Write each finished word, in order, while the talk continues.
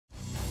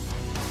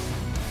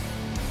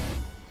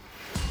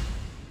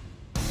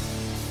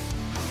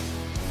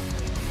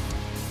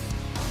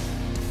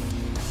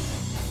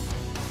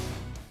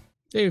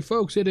Hey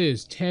folks, it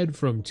is Ted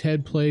from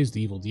Ted Plays,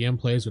 the Evil DM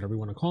Plays, whatever you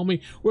want to call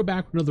me. We're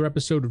back with another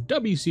episode of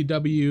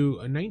WCW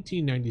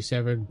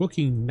 1997,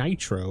 booking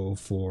Nitro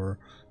for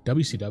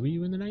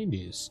WCW in the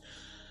 90s.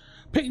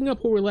 Picking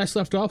up where we last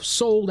left off,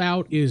 Sold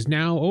Out is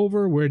now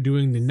over. We're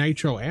doing the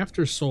Nitro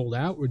after Sold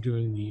Out. We're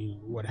doing the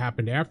what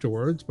happened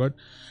afterwards, but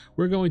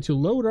we're going to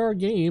load our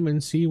game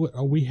and see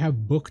what we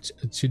have booked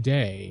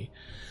today.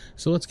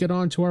 So let's get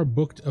on to our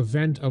booked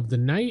event of the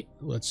night.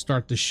 Let's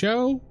start the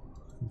show.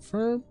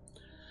 Confirm.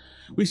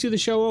 We see the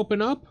show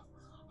open up.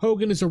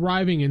 Hogan is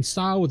arriving in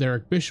style with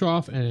Eric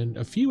Bischoff and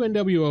a few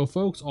NWO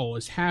folks, all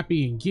is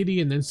happy and giddy,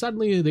 and then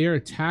suddenly they are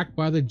attacked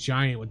by the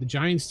Giant, with the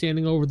Giant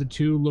standing over the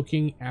two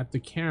looking at the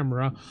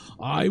camera.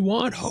 I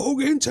want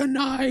Hogan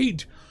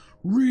tonight!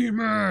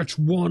 Rematch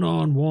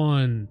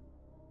one-on-one.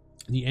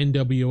 The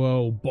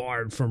NWO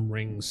barred from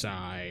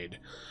ringside.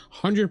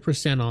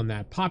 100% on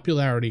that.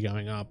 Popularity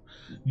going up.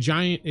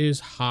 Giant is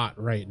hot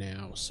right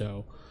now,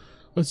 so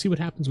let's see what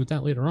happens with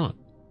that later on.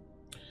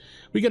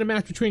 We get a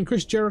match between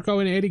Chris Jericho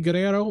and Eddie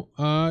Guerrero.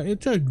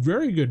 It's a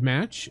very good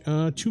match.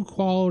 Two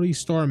quality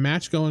star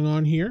match going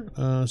on here.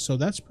 So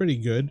that's pretty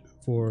good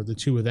for the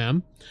two of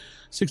them.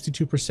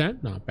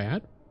 62%, not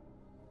bad.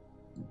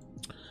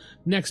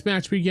 Next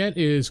match we get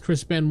is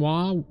Chris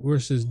Benoit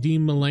versus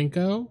Dean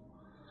Malenko.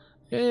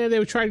 And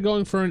they tried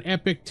going for an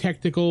epic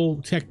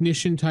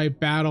technician type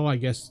battle. I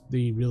guess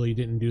they really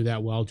didn't do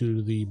that well due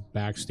to the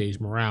backstage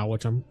morale,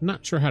 which I'm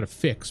not sure how to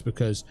fix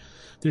because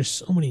there's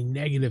so many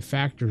negative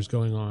factors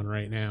going on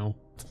right now.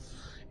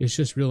 It's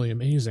just really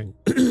amazing.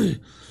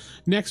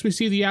 Next, we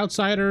see the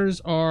Outsiders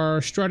are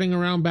strutting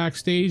around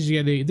backstage.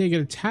 Yeah, they get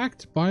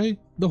attacked by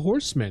the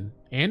Horsemen,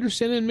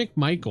 Anderson and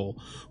McMichael,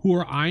 who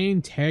are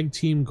eyeing tag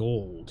team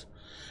gold.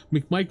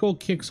 McMichael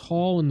kicks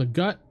Hall in the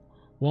gut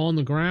while on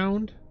the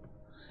ground.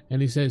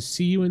 And he says,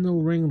 see you in the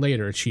ring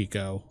later,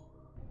 Chico.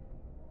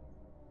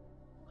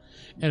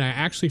 And I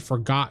actually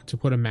forgot to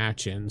put a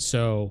match in,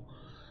 so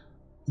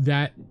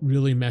that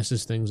really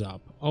messes things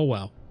up. Oh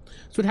well.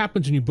 That's what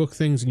happens when you book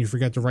things and you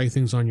forget to write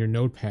things on your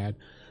notepad.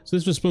 So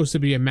this was supposed to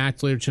be a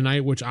match later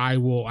tonight, which I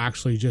will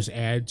actually just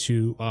add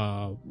to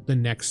the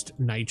next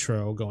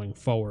Nitro going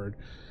forward.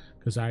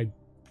 Because I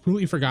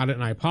completely forgot it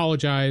and I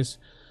apologize.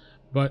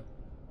 But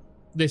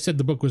they said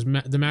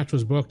the match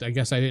was booked. I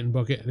guess I didn't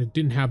book it, and it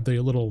didn't have the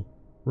little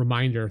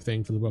reminder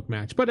thing for the book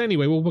match. But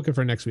anyway, we'll book it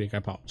for next week. I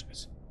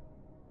apologize.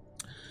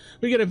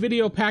 We get a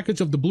video package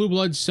of the Blue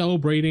Bloods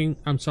celebrating.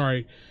 I'm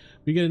sorry.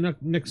 We get a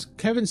next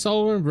Kevin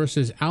Sullivan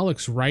versus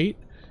Alex Wright.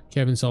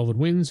 Kevin Sullivan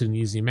wins an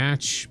easy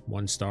match.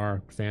 1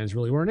 star. Fans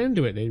really weren't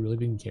into it. They really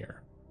didn't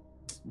care.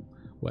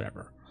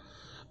 Whatever.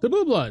 The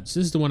Blue Bloods.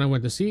 This is the one I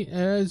went to see.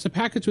 It's a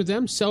package with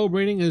them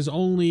celebrating as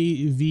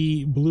only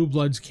the Blue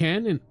Bloods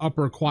can in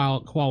upper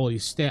class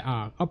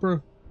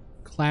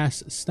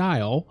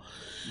style.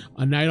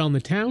 A night on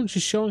the town,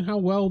 just showing how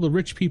well the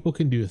rich people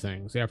can do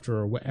things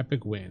after an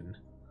epic win.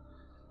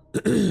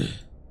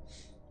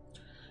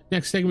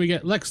 Next thing we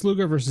get Lex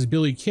Luger versus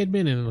Billy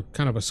Kidman in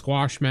kind of a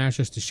squash match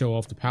just to show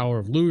off the power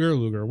of Luger.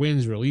 Luger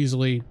wins real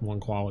easily.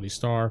 1 quality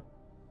star.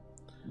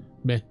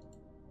 Meh.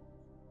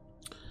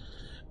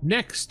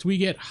 Next we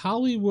get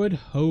Hollywood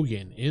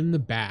Hogan in the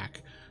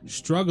back,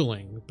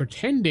 struggling,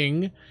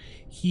 pretending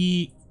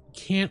he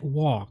can't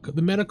walk.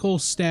 The medical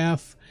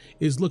staff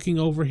is looking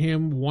over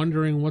him,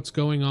 wondering what's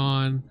going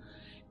on,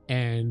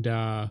 and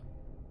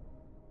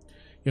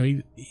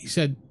he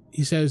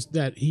says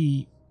that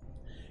he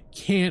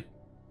can't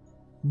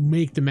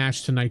make the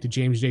match tonight to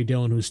James J.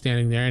 Dillon, who's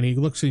standing there, and he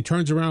looks and he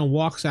turns around and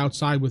walks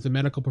outside with the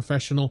medical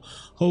professional.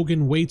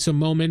 Hogan waits a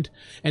moment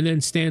and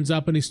then stands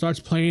up and he starts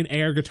playing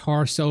air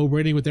guitar,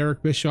 celebrating with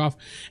Eric Bischoff,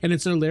 and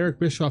it's Eric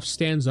Bischoff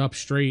stands up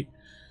straight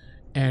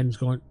and is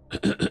going,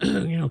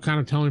 kind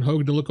of telling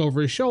Hogan to look over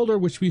his shoulder,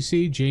 which we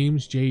see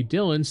James J.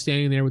 Dillon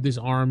standing there with his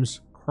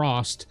arms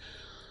crossed,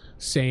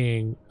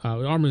 saying,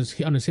 arms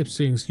on his hips,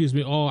 saying, excuse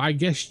me, oh, I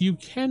guess you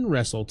can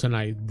wrestle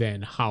tonight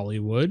then,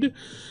 Hollywood.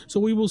 So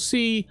we will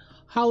see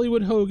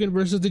Hollywood Hogan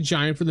versus the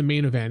Giant for the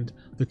main event.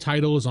 The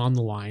title is on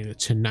the line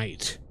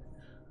tonight.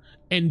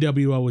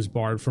 NWO is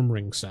barred from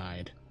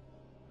ringside.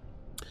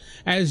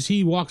 As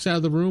he walks out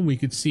of the room, we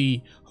could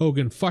see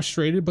Hogan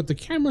frustrated, but the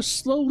camera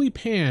slowly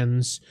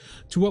pans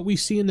to what we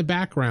see in the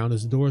background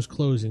as the door is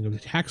closing of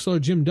Hacksaw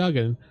Jim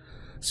Duggan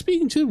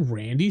speaking to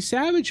Randy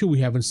Savage, who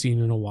we haven't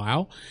seen in a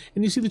while.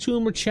 And you see the two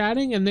of them are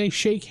chatting and they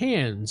shake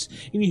hands.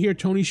 And you hear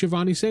Tony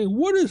Schiavone saying,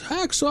 what is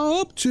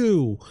Hacksaw up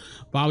to?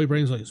 Bobby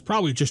Brain's like, he's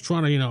probably just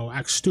trying to,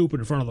 act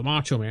stupid in front of the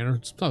Macho Man.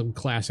 It's something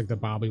classic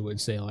that Bobby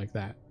would say like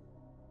that.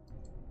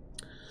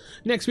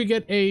 Next, we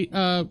get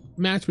a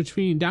match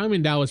between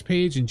Diamond Dallas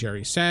Page and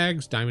Jerry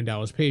Saggs. Diamond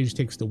Dallas Page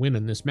takes the win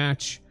in this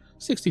match.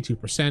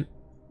 62%.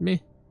 Meh.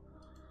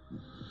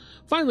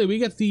 Finally, we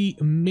get the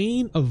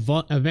main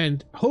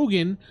event.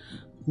 Hogan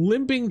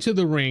limping to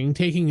the ring,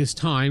 taking his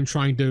time,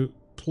 trying to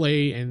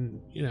play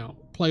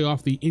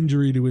off the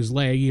injury to his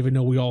leg, even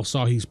though we all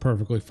saw he's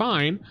perfectly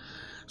fine.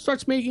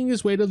 Starts making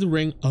his way to the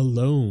ring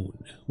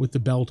alone with the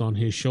belt on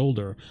his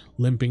shoulder,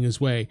 limping his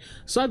way.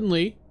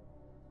 Suddenly,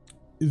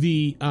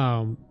 the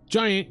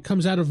Giant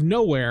comes out of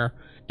nowhere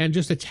and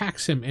just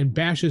attacks him and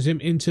bashes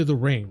him into the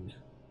ring.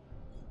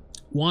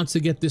 Wants to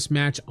get this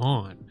match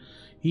on.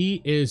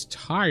 He is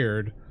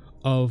tired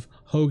of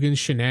Hogan's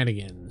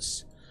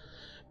shenanigans.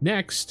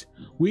 Next,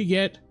 we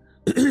get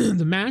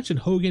the match, and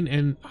Hogan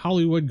and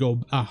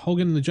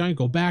Hogan and the Giant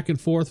go back and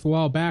forth for a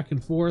while, back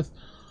and forth,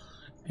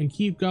 and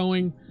keep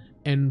going.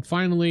 And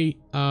finally,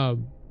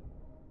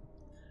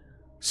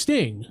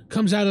 Sting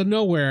comes out of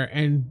nowhere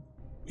and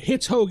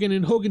hits Hogan,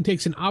 and Hogan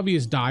takes an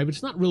obvious dive.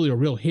 It's not really a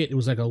real hit. It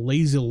was like a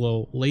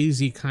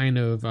lazy kind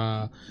of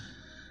a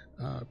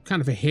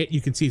hit.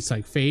 You can see it's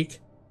like fake.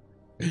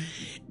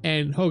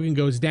 And Hogan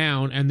goes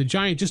down, and the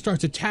Giant just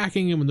starts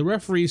attacking him, and the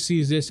referee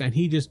sees this, and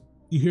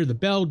you hear the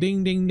bell,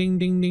 ding, ding, ding,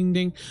 ding, ding,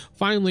 ding.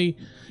 Finally,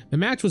 the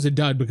match was a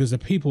dud because the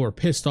people were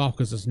pissed off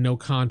because it's no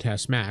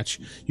contest match.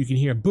 You can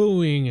hear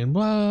booing and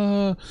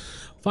blah.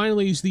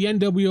 Finally, the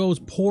NWO is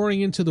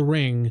pouring into the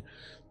ring,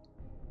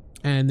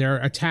 and they're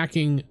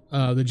attacking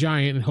the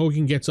Giant, and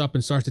Hogan gets up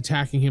and starts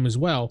attacking him as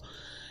well.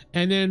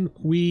 And then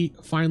we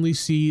finally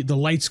see the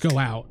lights go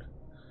out.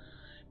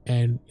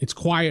 And it's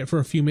quiet for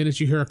a few minutes.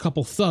 You hear a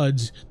couple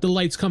thuds. The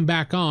lights come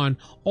back on.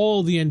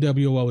 All the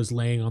NWO is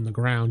laying on the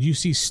ground. You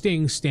see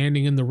Sting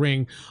standing in the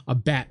ring, a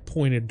bat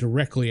pointed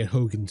directly at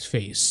Hogan's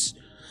face.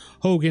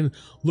 Hogan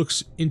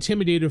looks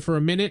intimidated for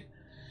a minute,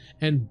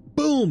 and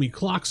boom, he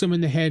clocks him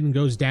in the head and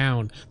goes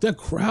down. The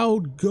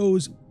crowd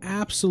goes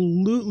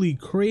absolutely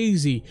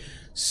crazy.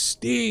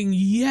 Sting,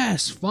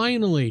 yes,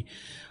 finally.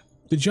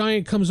 The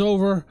Giant comes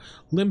over,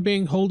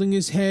 limping, holding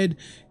his head,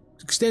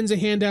 extends a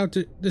hand out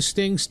to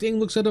Sting. Sting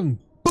looks at him,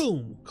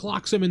 boom,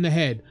 clocks him in the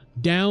head.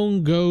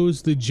 Down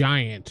goes the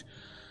Giant.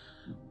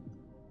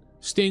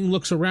 Sting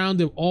looks around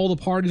at all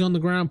the parties on the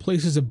ground,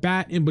 places a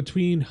bat in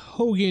between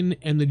Hogan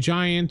and the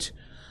Giant,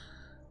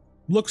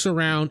 looks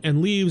around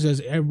and leaves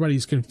as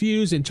everybody's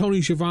confused, and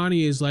Tony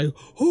Schiavone is like,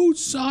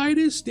 whose side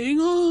is Sting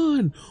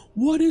on?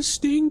 What is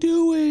Sting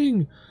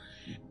doing?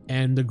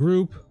 And the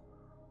group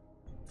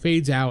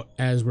fades out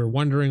as we're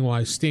wondering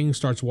why Sting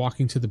starts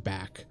walking to the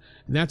back.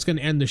 And that's going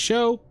to end the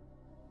show.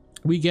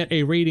 We get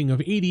a rating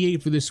of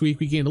 88 for this week.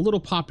 We gained a little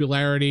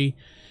popularity.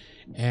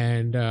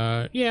 And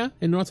yeah,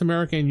 in North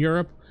America and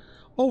Europe,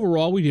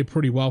 overall, we did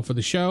pretty well for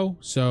the show.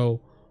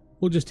 So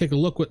we'll just take a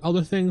look at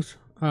other things.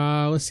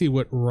 Let's see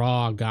what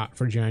Raw got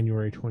for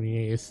January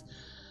 28th.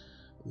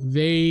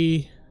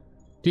 They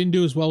didn't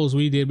do as well as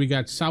we did. We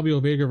got Savio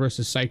Vega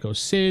versus Psycho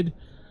Sid.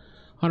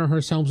 Hunter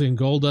Hearst Helmsley and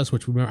Goldust,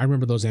 which I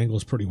remember those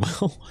angles pretty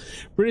well.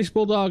 British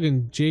Bulldog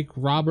and Jake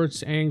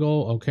Roberts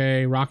angle,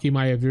 okay. Rocky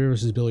Maivia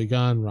versus Billy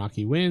Gunn,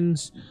 Rocky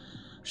wins.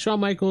 Shawn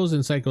Michaels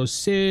and Psycho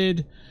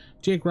Sid.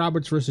 Jake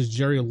Roberts versus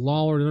Jerry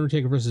Lawler. The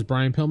Undertaker versus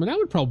Brian Pillman. That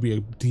would probably be a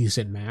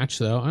decent match,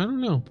 though. I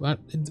don't know. But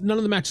none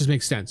of the matches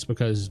make sense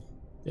because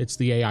it's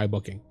the AI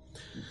booking.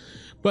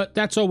 But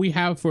that's all we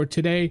have for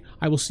today.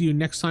 I will see you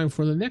next time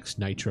for the next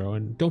Nitro.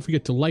 And don't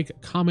forget to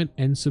like, comment,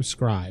 and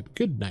subscribe.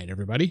 Good night,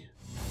 everybody.